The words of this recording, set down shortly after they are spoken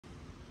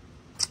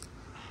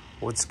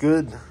What's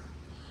good?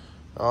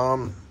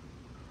 So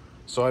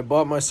I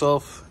bought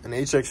myself an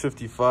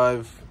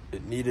HX55.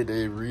 It needed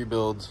a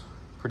rebuild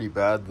pretty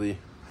badly.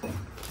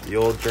 The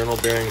old journal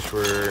bearings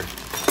were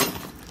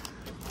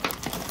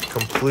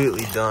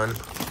completely done.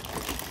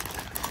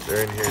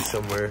 They're in here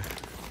somewhere.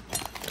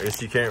 I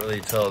guess you can't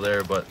really tell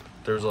there, but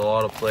there's a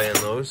lot of play in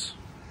those.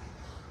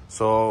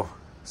 So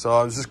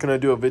I was just gonna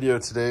do a video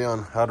today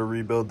on how to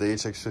rebuild the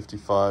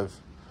HX55.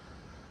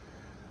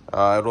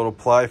 It'll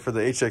apply for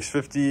the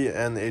HX50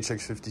 and the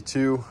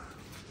HX52.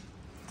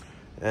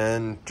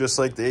 And just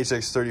like the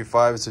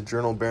HX35, it's a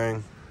journal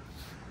bearing.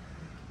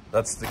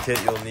 That's the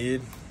kit you'll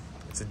need.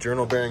 It's a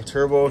journal bearing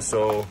turbo,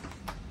 so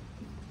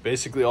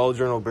basically all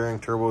journal bearing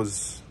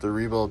turbos, the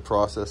rebuild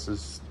process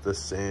is the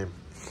same.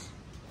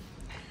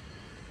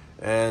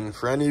 And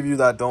for any of you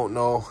that don't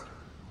know,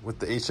 with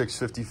the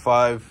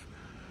HX55,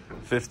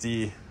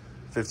 50,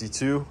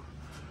 52,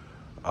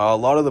 a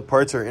lot of the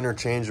parts are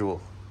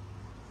interchangeable.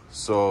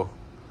 So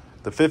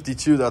the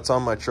 52 that's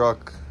on my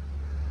truck,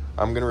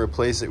 I'm gonna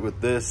replace it with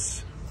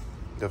this,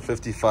 the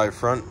 55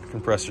 front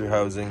compressor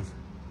housing.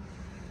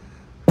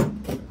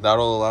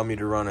 That'll allow me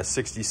to run a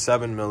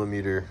 67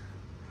 millimeter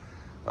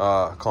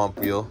comp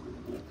wheel.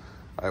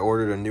 I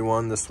ordered a new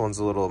one. This one's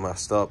a little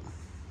messed up.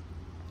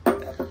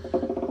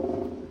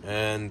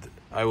 And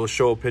I will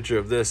show a picture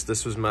of this.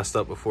 This was messed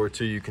up before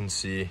too. You can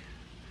see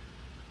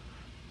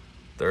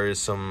there is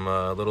some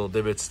little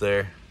divots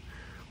there.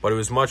 But it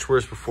was much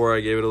worse before. I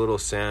gave it a little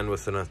sand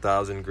with an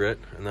 1000 grit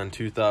and then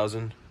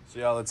 2000. So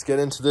yeah, let's get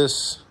into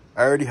this.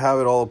 I already have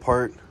it all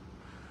apart.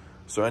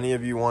 So any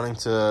of you wanting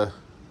to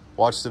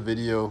watch the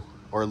video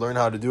or learn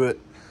how to do it,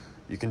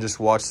 you can just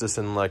watch this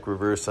in like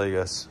reverse, I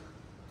guess.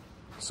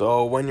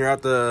 So when you're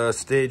at the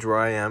stage where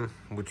I am,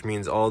 which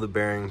means all the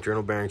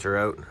journal bearings are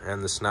out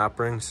and the snap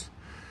rings,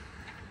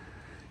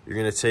 you're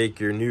gonna take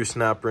your new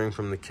snap ring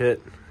from the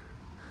kit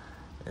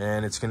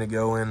and it's gonna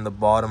go in the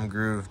bottom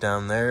groove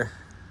down there.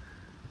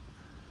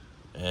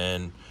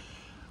 And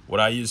what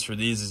I use for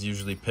these is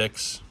usually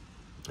picks,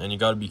 and you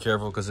got to be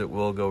careful because it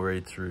will go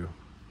right through.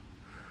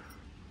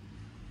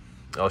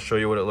 I'll show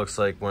you what it looks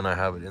like when I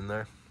have it in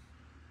there.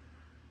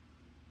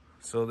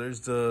 So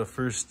there's the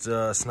first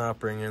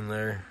snap ring in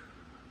there.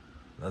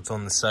 That's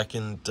on the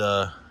second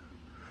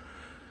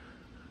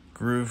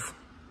groove.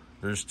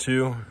 There's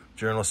two.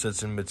 Journal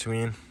sits in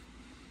between.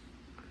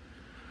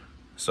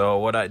 So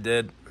what I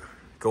did,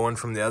 go in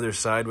from the other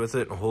side with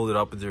it, hold it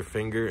up with your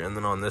finger, and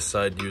then on this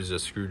side use a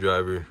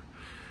screwdriver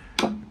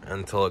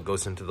until it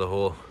goes into the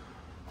hole.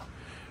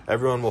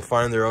 Everyone will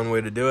find their own way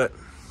to do it.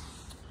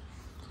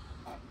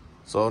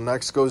 So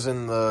next goes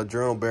in the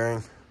journal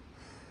bearing.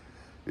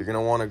 You're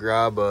gonna want to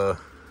grab a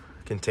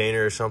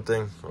container or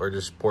something, or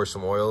just pour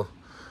some oil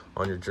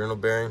on your journal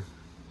bearing,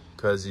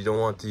 because you don't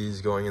want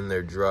these going in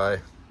there dry,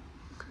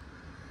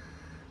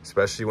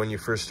 especially when you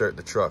first start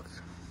the truck.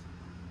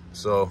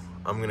 So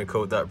I'm gonna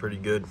coat that pretty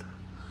good.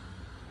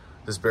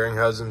 This bearing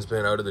housing's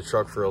been out of the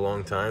truck for a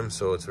long time,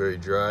 so it's very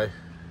dry.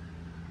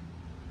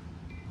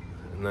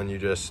 And then you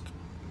just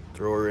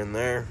throw her in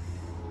there.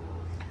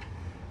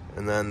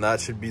 And then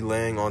that should be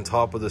laying on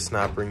top of the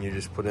snap ring you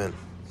just put in.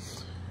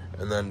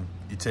 And then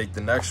you take the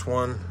next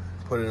one,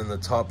 put it in the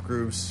top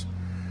grooves,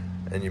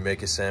 and you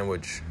make a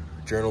sandwich,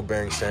 journal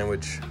bearing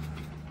sandwich.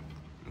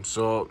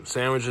 So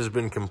sandwich has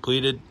been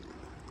completed.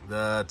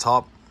 The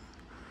top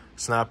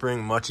snap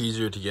ring, much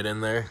easier to get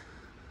in there.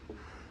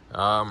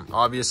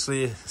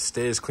 Obviously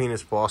stay as clean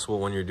as possible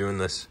when you're doing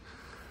this.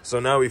 So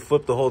now we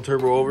flip the whole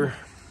turbo over.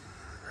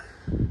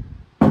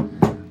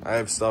 I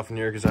have stuff in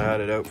here because I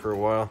had it out for a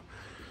while.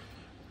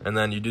 And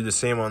then you do the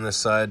same on this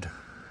side,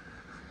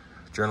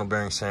 journal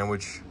bearing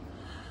sandwich.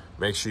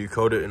 Make sure you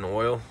coat it in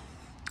oil.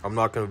 I'm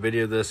not going to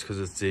video this because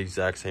it's the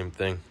exact same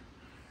thing.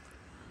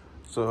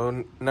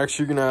 So next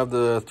you're going to have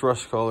the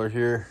thrust collar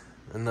here,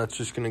 and that's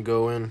just going to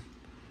go in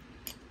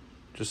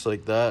just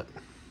like that.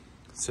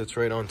 It sits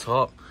right on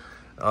top.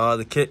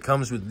 The kit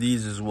comes with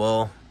these as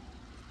well.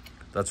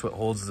 That's what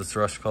holds the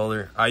thrust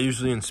collar. I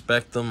usually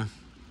inspect them,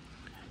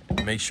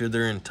 make sure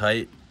they're in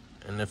tight,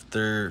 and if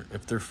they're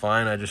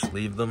fine, I just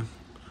leave them.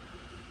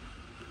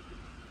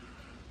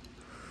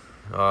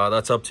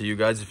 That's up to you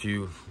guys if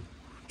you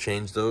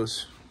change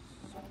those.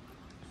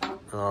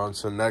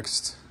 So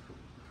next,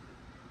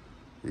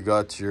 you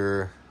got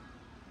your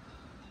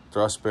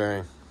thrust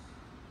bearing.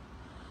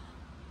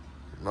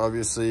 And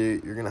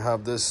obviously, you're gonna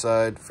have this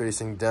side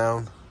facing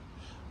down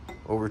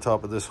over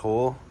top of this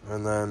hole,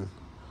 and then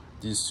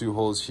these two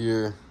holes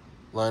here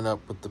line up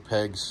with the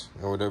pegs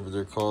or whatever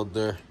they're called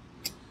there.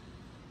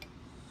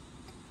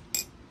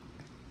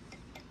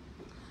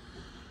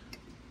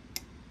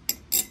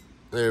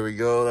 There we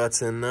go,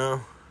 that's in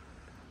now.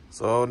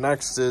 So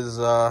next is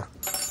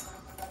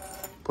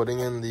putting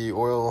in the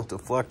oil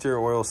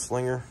deflector, oil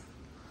slinger.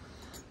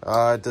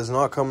 It does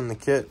not come in the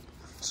kit,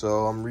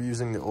 so I'm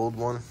reusing the old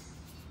one.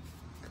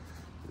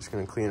 Just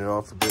gonna clean it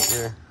off a bit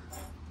here.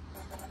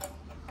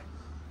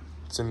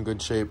 It's in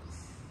good shape.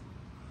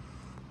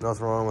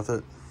 Nothing wrong with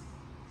it.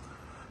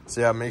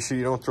 So yeah, make sure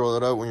you don't throw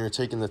that out when you're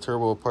taking the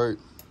turbo apart.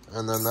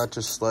 And then that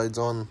just slides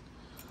on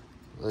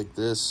like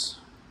this.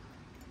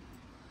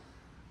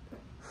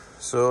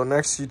 So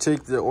next you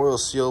take the oil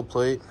seal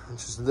plate,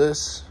 which is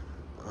this.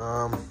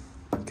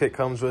 Kit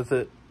comes with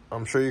it.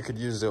 I'm sure you could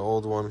use the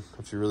old one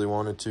if you really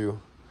wanted to.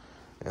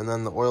 And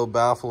then the oil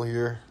baffle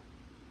here.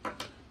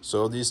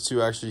 So these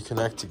two actually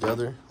connect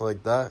together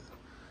like that.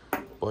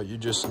 But you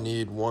just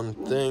need one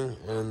thing,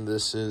 and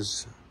this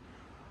is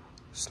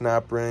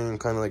snap ring,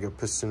 kind of like a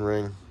piston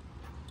ring.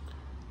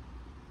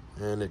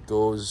 And it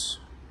goes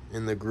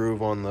in the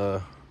groove on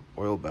the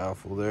oil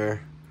baffle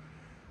there.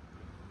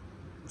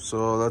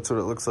 So that's what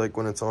it looks like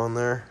when it's on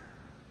there.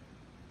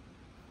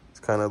 It's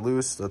kind of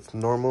loose, that's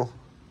normal.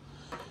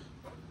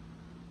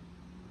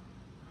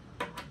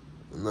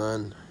 And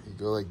then you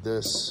go like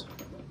this,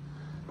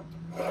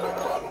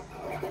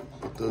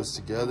 put those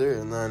together,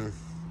 and then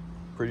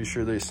pretty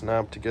sure they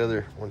snap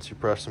together once you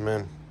press them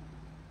in.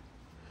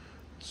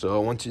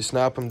 So once you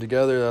snap them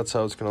together, that's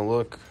how it's gonna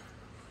look.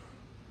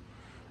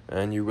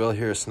 And you will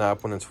hear a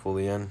snap when it's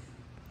fully in.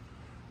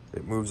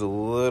 It moves a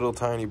little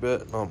tiny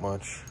bit, not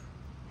much.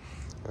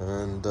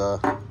 And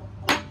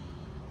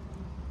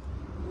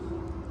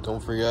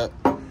don't forget,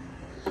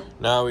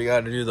 now we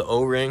got to do the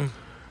O-ring.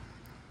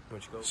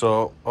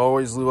 So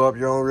always lube up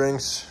your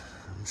O-rings.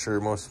 I'm sure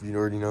most of you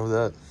already know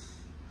that.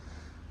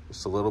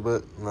 Just a little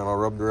bit, and then I'll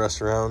rub the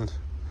rest around.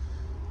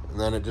 And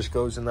then it just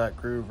goes in that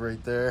groove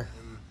right there.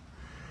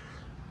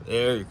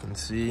 There, you can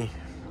see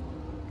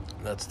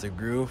that's the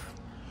groove.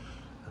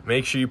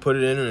 Make sure you put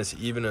it in and as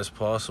even as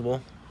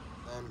possible.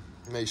 And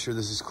make sure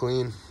this is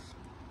clean.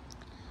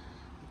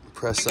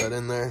 Press that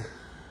in there.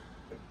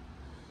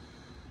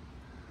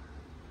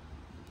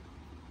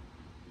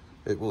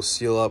 It will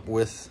seal up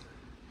with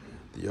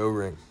the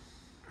O-ring.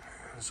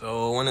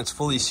 So when it's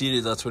fully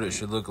seated, that's what it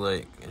should look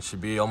like. It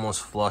should be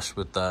almost flush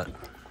with that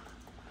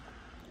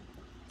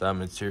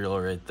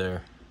material right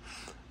there.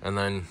 And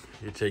then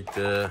you take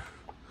the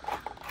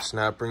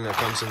snap ring that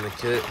comes in the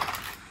kit,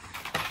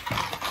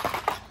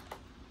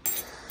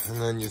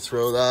 and then you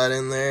throw that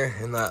in there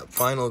in that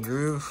final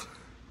groove.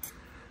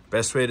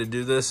 Best way to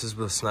do this is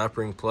with snap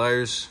ring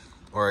pliers,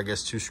 or I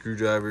guess 2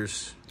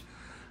 screwdrivers.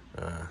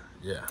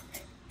 Yeah.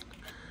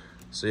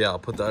 So yeah, I'll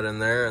put that in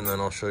there and then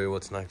I'll show you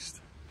what's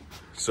next.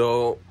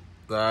 So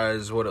that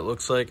is what it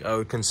looks like. I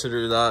would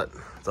consider that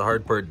the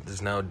hard part is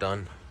now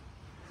done.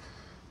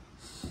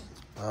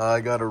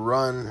 I gotta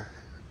run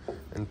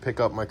and pick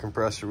up my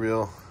compressor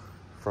wheel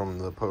from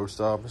the post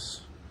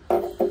office.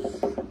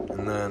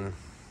 And then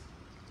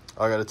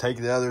I gotta take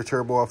the other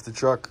turbo off the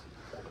truck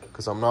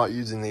because I'm not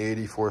using the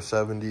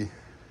 8470.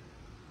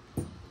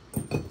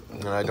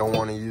 And I don't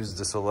want to use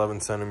this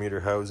 11-centimeter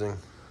housing.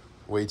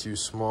 Way too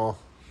small.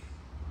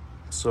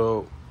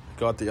 So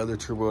got the other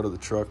turbo out of the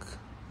truck.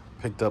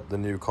 Picked up the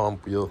new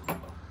comp wheel.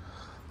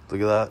 Look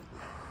at that.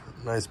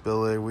 Nice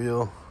billet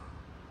wheel.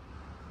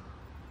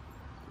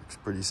 Looks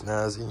pretty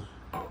snazzy.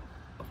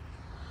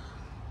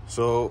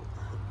 So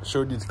I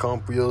showed you the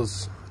comp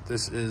wheels.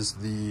 This is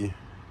the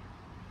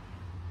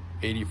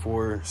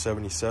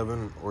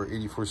 8477 or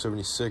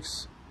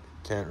 8476.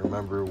 Can't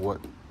remember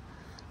what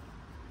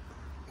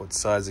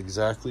size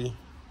exactly.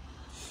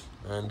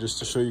 And just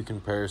to show you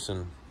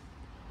comparison,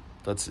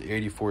 that's the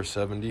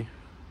 8470.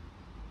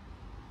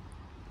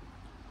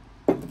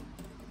 You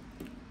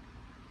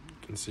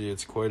can see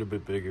it's quite a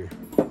bit bigger.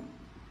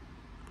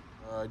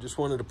 I just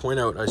wanted to point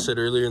out, I said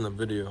earlier in the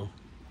video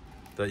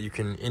that you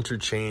can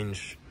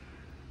interchange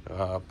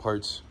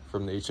parts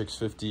from the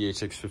HX50,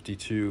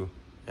 HX52,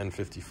 and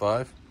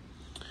 55.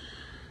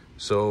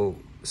 So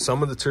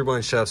some of the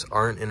turbine shafts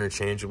aren't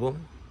interchangeable,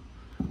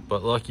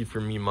 but lucky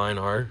for me, mine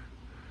are.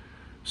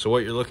 So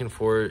what you're looking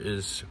for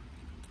is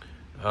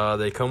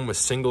they come with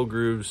single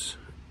grooves,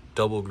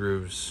 double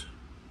grooves,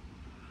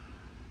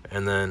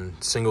 and then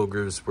single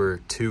grooves where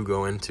 2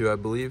 go into, I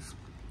believe.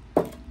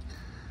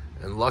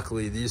 And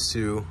luckily these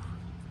two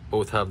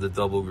both have the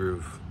double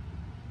groove.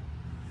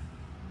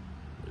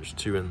 There's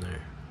 2 in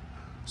there.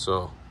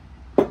 So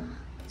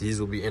these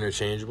will be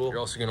interchangeable. You're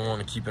also gonna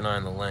want to keep an eye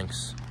on the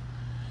lengths,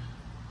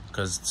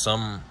 because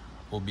some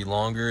will be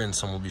longer and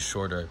some will be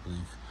shorter, I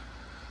believe.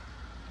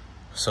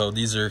 So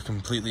these are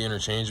completely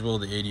interchangeable,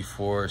 the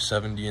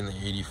 8470 and the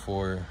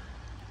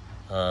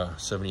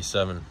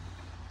 8477,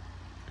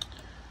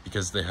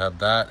 because they have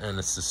that and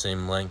it's the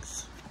same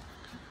length.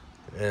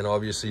 And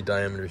obviously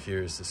diameter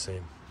here is the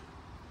same.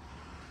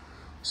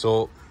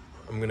 So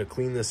I'm gonna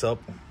clean this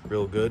up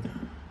real good,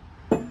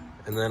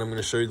 and then I'm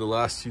gonna show you the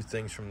last 2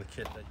 things from the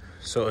kit.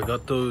 So I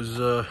got those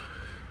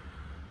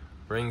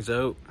rings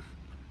out.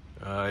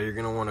 You're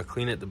gonna wanna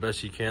clean it the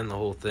best you can, the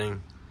whole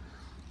thing.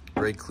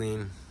 Brake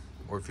clean,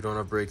 or if you don't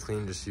have brake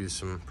clean, just use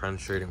some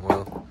penetrating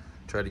oil.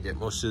 Try to get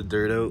most of the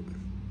dirt out.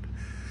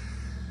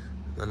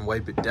 Then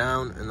wipe it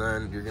down, and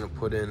then you're gonna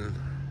put in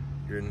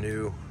your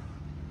new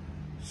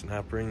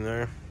snap ring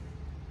there.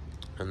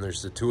 And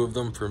there's the 2 of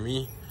them for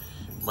me.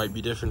 Might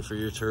be different for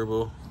your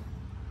turbo.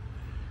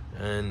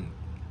 And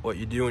what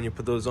you do when you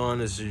put those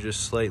on is you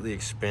just slightly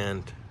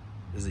expand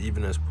as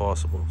even as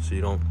possible, so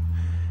you don't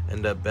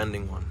end up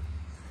bending one.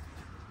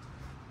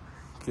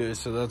 Okay,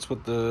 so that's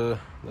what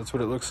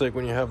it looks like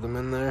when you have them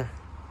in there.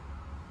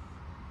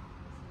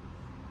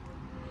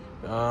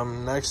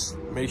 Next,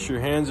 make sure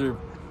your hands are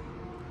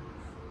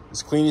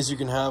as clean as you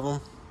can have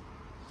them,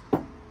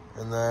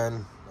 and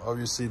then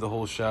obviously the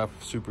whole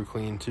shaft super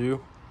clean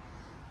too.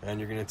 And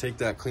you're gonna take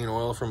that clean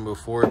oil from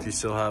before, if you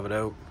still have it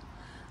out,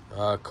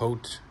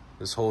 coat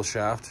this whole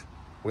shaft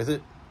with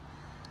it,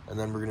 and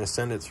then we're gonna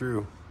send it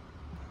through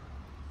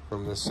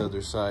from this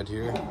other side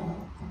here.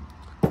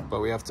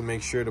 But we have to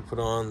make sure to put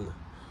on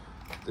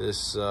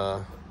this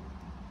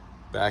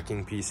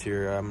backing piece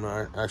here. I'm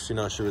actually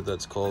not sure what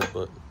that's called,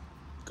 but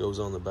it goes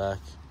on the back.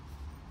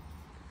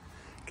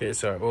 Okay,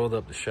 so I oiled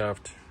up the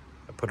shaft,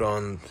 I put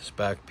on this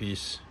back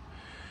piece,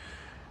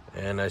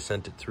 and I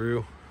sent it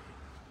through.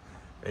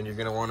 And you're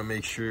gonna wanna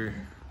make sure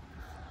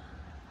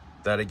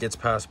that it gets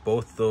past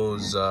both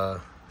those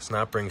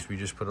snap rings we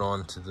just put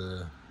on to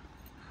the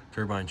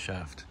turbine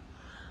shaft.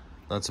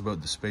 That's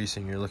about the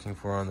spacing you're looking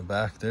for on the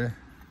back there.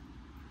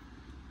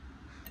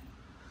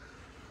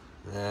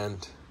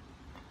 And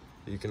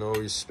you can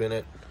always spin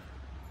it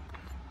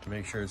to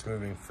make sure it's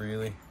moving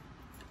freely.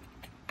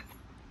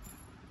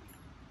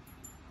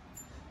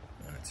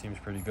 And it seems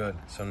pretty good.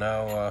 So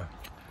now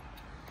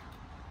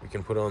we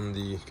can put on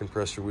the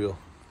compressor wheel.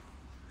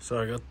 So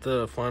I got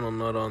the final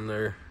nut on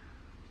there,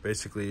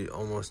 basically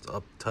almost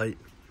up tight.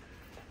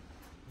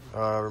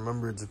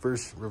 Remember,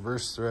 it's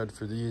reverse thread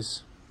for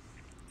these.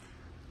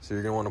 So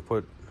you're gonna wanna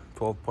put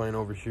 12 point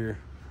over here,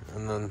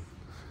 and then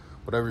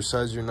whatever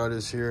size your nut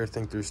is here, I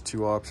think there's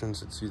two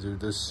options. It's either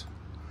this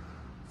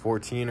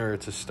 14 or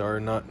it's a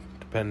star nut,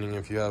 depending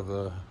if you have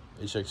a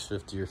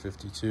HX50 or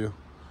 52.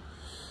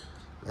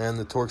 And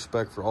the torque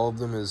spec for all of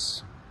them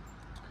is,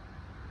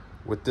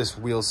 with this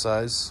wheel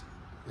size,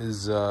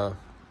 is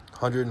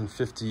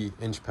 150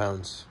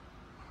 inch-pounds,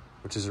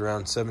 which is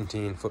around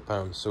 17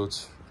 foot-pounds. So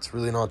it's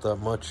really not that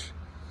much.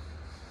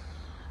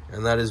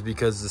 And that is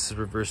because this is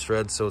reverse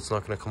thread, so it's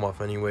not gonna come off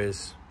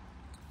anyways.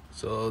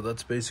 So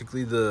that's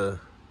basically the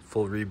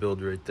full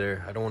rebuild right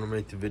there. I don't wanna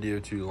make the video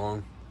too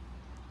long.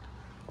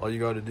 All you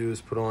gotta do is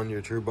put on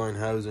your turbine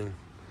housing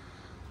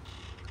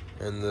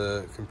and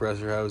the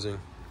compressor housing,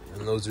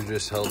 and those are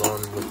just held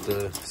on with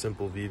the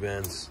simple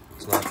V-bands.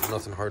 It's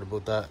nothing hard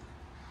about that.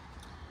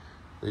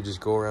 They just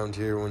go around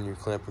here when you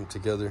clamp them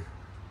together.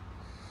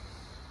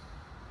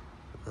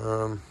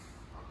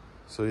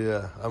 So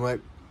yeah, I might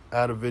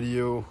add a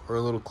video or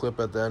a little clip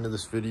at the end of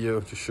this video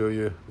to show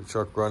you the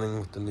truck running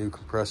with the new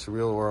compressor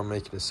wheel, or I'll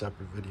make it a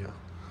separate video.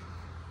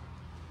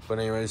 But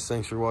anyways,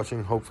 thanks for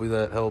watching. Hopefully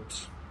that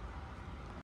helps.